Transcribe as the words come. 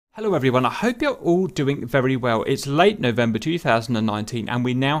Hello everyone, I hope you're all doing very well. It's late November 2019 and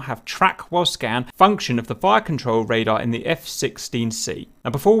we now have track while scan function of the fire control radar in the F-16C.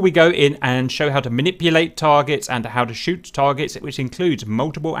 Now before we go in and show how to manipulate targets and how to shoot targets, which includes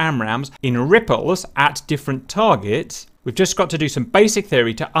multiple AMRAAMs in ripples at different targets, we've just got to do some basic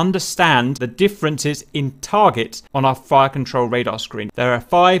theory to understand the differences in targets on our fire control radar screen. There are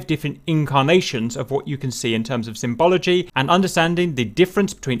 5 different incarnations of what you can see in terms of symbology, and understanding the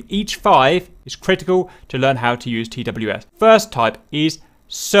difference between each 5 is critical to learn how to use TWS. First type is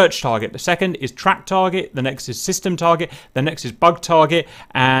search target, the second is track target, the next is system target, the next is bug target,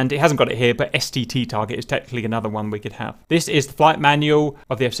 and it hasn't got it here, but STT target is technically another one we could have. This is the flight manual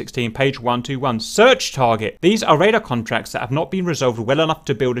of the F-16, page 121. Search target. These are radar contracts that have not been resolved well enough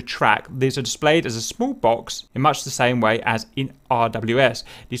to build a track. These are displayed as a small box in much the same way as in RWS.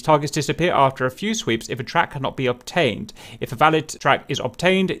 These targets disappear after a few sweeps if a track cannot be obtained. If a valid track is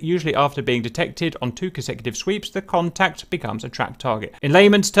obtained, usually after being detected on 2 consecutive sweeps, the contact becomes a track target. In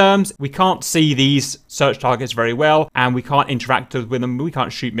layman's terms, we can't see these search targets very well and we can't interact with them. We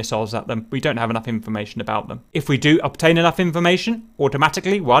can't shoot missiles at them. We don't have enough information about them. If we do obtain enough information,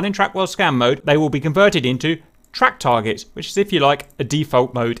 automatically, while in track while scan mode, they will be converted into track targets, which is, if you like, a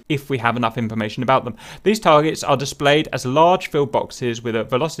default mode if we have enough information about them. These targets are displayed as large filled boxes with a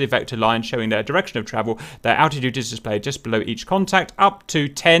velocity vector line showing their direction of travel. Their altitude is displayed just below each contact. Up to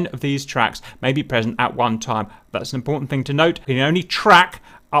 10 of these tracks may be present at one time. That's an important thing to note. You can only track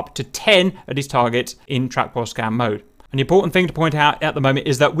up to 10 of these targets in track while scan mode. And the important thing to point out at the moment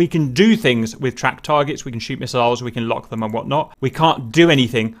is that we can do things with track targets. We can shoot missiles, we can lock them and whatnot. We can't do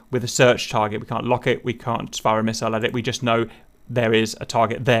anything with a search target. We can't lock it, we can't fire a missile at it. We just know there is a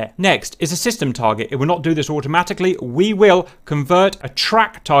target there. Next is a system target. It will not do this automatically. We will convert a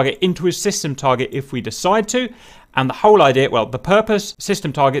track target into a system target if we decide to. And the whole idea, well, the purpose of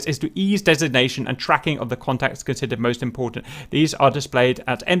system targets is to ease designation and tracking of the contacts considered most important. These are displayed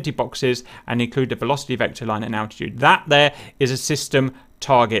as empty boxes and include the velocity vector line and altitude. That there is a system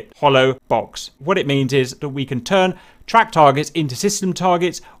target, hollow box. What it means is that we can turn track targets into system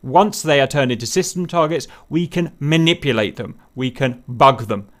targets. Once they are turned into system targets, we can manipulate them. We can bug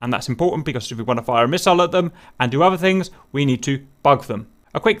them. And that's important because if we want to fire a missile at them and do other things, we need to bug them.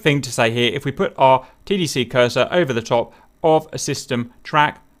 A quick thing to say here, if we put our TDC cursor over the top of a system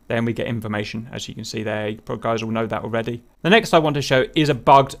track, then we get information, as you can see there. You guys all know that already. The next I want to show is a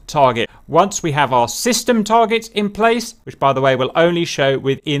bugged target. Once we have our system targets in place, which by the way will only show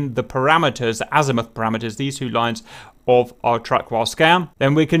within the parameters, the azimuth parameters, these 2 lines of our track while scan,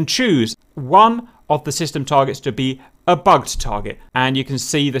 then we can choose one of the system targets to be a bugged target, and you can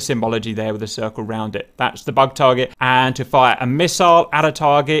see the symbology there with a circle around it. That's the bug target, and to fire a missile at a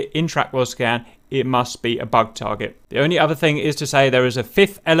target in track while scan, it must be a bug target. The only other thing is to say there is a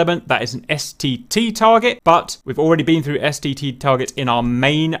 5th element that is an STT target, but we've already been through STT targets in our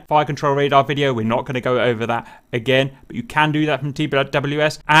main fire control radar video. We're not going to go over that again, but you can do that from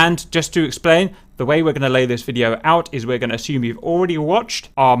TWS. And just to explain, the way we're going to lay this video out is we're going to assume you've already watched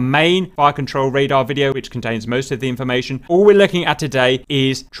our main fire control radar video, which contains most of the information. All we're looking at today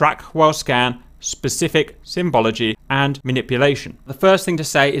is track while scan, specific symbology and manipulation. The first thing to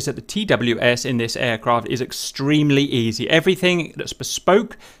say is that the TWS in this aircraft is extremely easy. Everything that's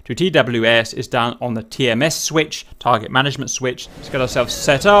bespoke to TWS is done on the TMS switch, target management switch. Let's get ourselves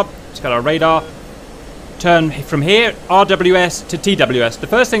set up. Let's get our radar. Turn from here, RWS to TWS. The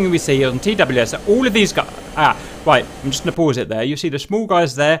first thing we see on TWS are all of these guys. Right, I'm just going to pause it there. You see the small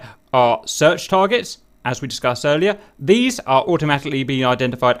guys there are search targets. As we discussed earlier, these are automatically being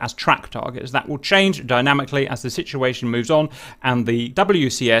identified as track targets. That will change dynamically as the situation moves on and the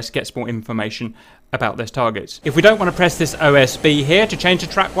WCS gets more information about those targets. If we don't want to press this OSB here to change the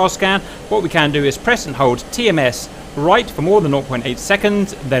track while scan, what we can do is press and hold TMS right for more than 0.8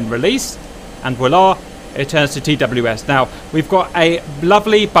 seconds, then release, and voila, it turns to TWS. Now, we've got a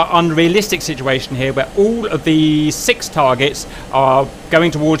lovely but unrealistic situation here where all of the 6 targets are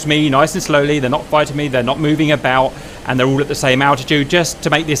going towards me nice and slowly. They're not fighting me, they're not moving about, and they're all at the same altitude, just to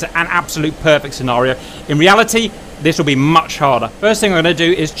make this an absolute perfect scenario. In reality, this will be much harder. First thing I'm going to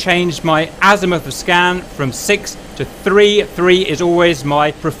do is change my azimuth of scan from 6 to 3. 3 is always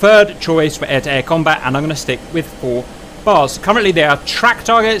my preferred choice for air-to-air combat, and I'm going to stick with 4 bars. Currently they are track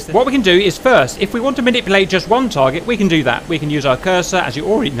targets. What we can do is first, if we want to manipulate just one target, we can do that. We can use our cursor, as you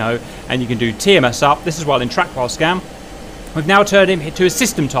already know, and you can do TMS up. This is while in track while scan. We've now turned him to a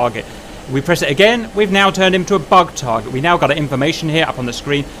system target. We press it again, we've now turned him to a bug target. We now got our information here up on the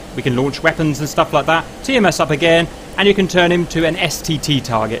screen. We can launch weapons and stuff like that. TMS up again, and you can turn him to an STT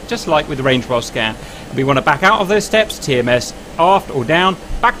target, just like with the range while scan. We want to back out of those steps, TMS aft or down,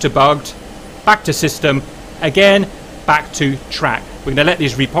 back to bugged, back to system, again, back to track. We're going to let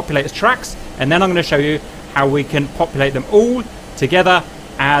these repopulate as tracks, and then I'm going to show you how we can populate them all together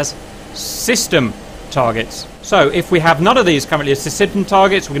as system targets. So if we have none of these currently as system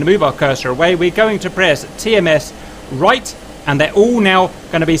targets, we're going to move our cursor away. We're going to press TMS right, and they're all now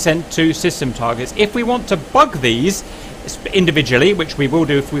going to be sent to system targets. If we want to bug these individually, which we will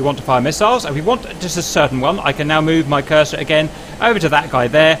do if we want to fire missiles, if we want just a certain one, I can now move my cursor again over to that guy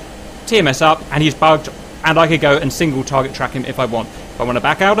there, TMS up, and he's bugged, and I could go and single target track him if I want. If I want to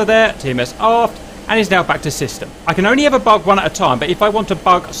back out of there, TMS aft, and he's now back to system. I can only ever bug one at a time, but if I want to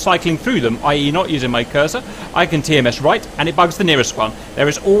bug cycling through them, i.e. not using my cursor, I can TMS right, and it bugs the nearest one. There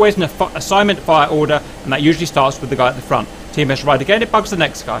is always an assignment fire order, and that usually starts with the guy at the front. TMS right again, it bugs the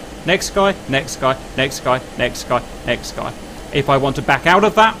next guy. Next guy, next guy, next guy, next guy, next guy. If I want to back out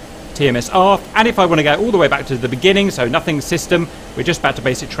of that, TMS aft, and if I want to go all the way back to the beginning, so nothing system, we're just back to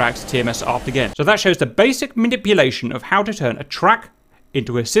basic tracks, TMS aft again. So that shows the basic manipulation of how to turn a track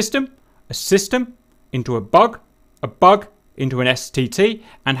into a system into a bug into an STT,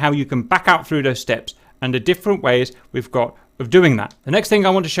 and how you can back out through those steps, and the different ways we've got of doing that. The next thing I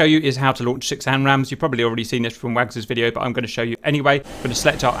want to show you is how to launch 6 AMRAAMs. You've probably already seen this from Wags' video, but I'm going to show you anyway. I'm going to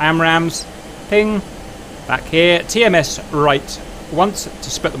select our AMRAAMs, ping, back here, TMS right once to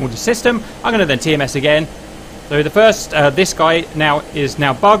split them all to system. I'm going to then TMS again. So the first, this guy now is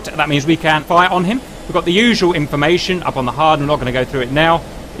bugged. That means we can fire on him. We've got the usual information up on the HUD. I'm not going to go through it now.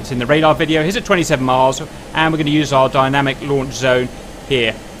 It's in the radar video. He's at 27 miles, and we're going to use our dynamic launch zone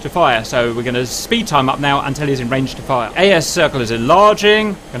here to fire. So we're going to speed time up now until he's in range to fire. AS circle is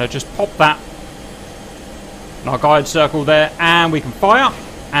enlarging. Going to just pop that in our guide circle there, and we can fire.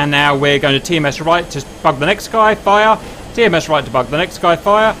 And now we're going to TMS right to bug the next guy, fire. TMS right to bug the next guy,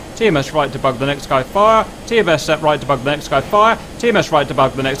 fire. TMS right to bug the next guy, fire. TMS right to bug the next guy, fire. TMS right to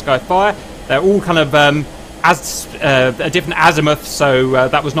bug the next guy, fire. They're all kind of a different azimuth, so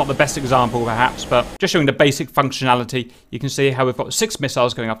that was not the best example perhaps, but just showing the basic functionality. You can see how we've got 6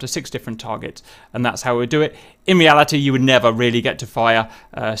 missiles going after 6 different targets, and that's how we do it. In reality, you would never really get to fire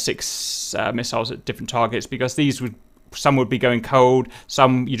 6 missiles at different targets, because some would be going cold,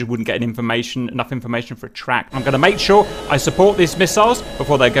 some you just wouldn't get enough information for a track. I'm going to make sure I support these missiles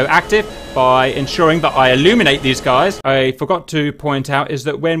before they go active by ensuring that I illuminate these guys. I forgot to point out is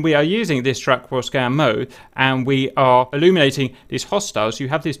that when we are using this track for scan mode and we are illuminating these hostiles, you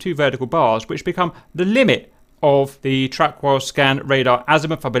have these 2 vertical bars which become the limit of the track while scan radar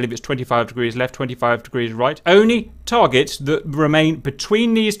azimuth. I believe it's 25 degrees left, 25 degrees right. Only targets that remain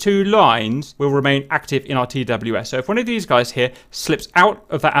between these 2 lines will remain active in our TWS. So if one of these guys here slips out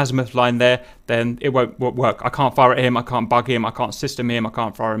of that azimuth line there, then it won't work. I can't fire at him, I can't bug him, I can't system him, I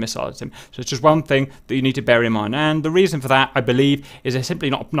can't fire a missile at him. So it's just one thing that you need to bear in mind. And the reason for that, I believe, is there's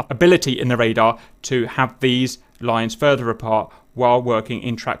simply not enough ability in the radar to have these lines further apart while working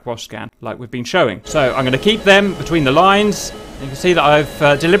in track while scan like we've been showing. So I'm going to keep them between the lines. You can see that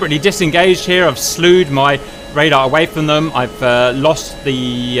I've deliberately disengaged here. I've slewed my radar away from them. I've lost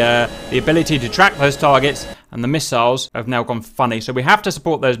the ability to track those targets, and the missiles have now gone funny. So we have to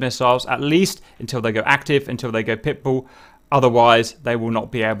support those missiles at least until they go active, until they go pitbull. Otherwise, they will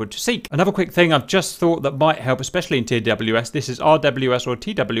not be able to seek. Another quick thing I've just thought that might help, especially in TWS, this is RWS or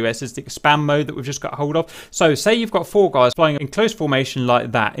TWS, is the expand mode that we've just got hold of. So say you've got 4 guys flying in close formation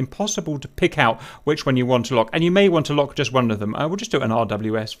like that, impossible to pick out which one you want to lock, and you may want to lock just one of them. We'll just do an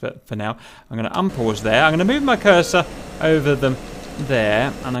RWS for now. I'm going to unpause there. I'm going to move my cursor over them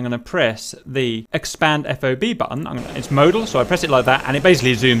there, and I'm going to press the expand FOB button. It's modal, so I press it like that, and it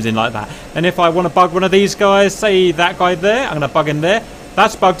basically zooms in like that. And if I want to bug one of these guys, say that guy there, I'm going to bug in there.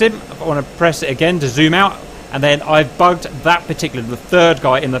 That's bugged him. If I want to press it again to zoom out, and then I've bugged that particular, the 3rd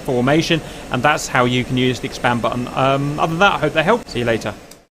guy in the formation, and that's how you can use the expand button. Other than that, I hope that helped. See you later.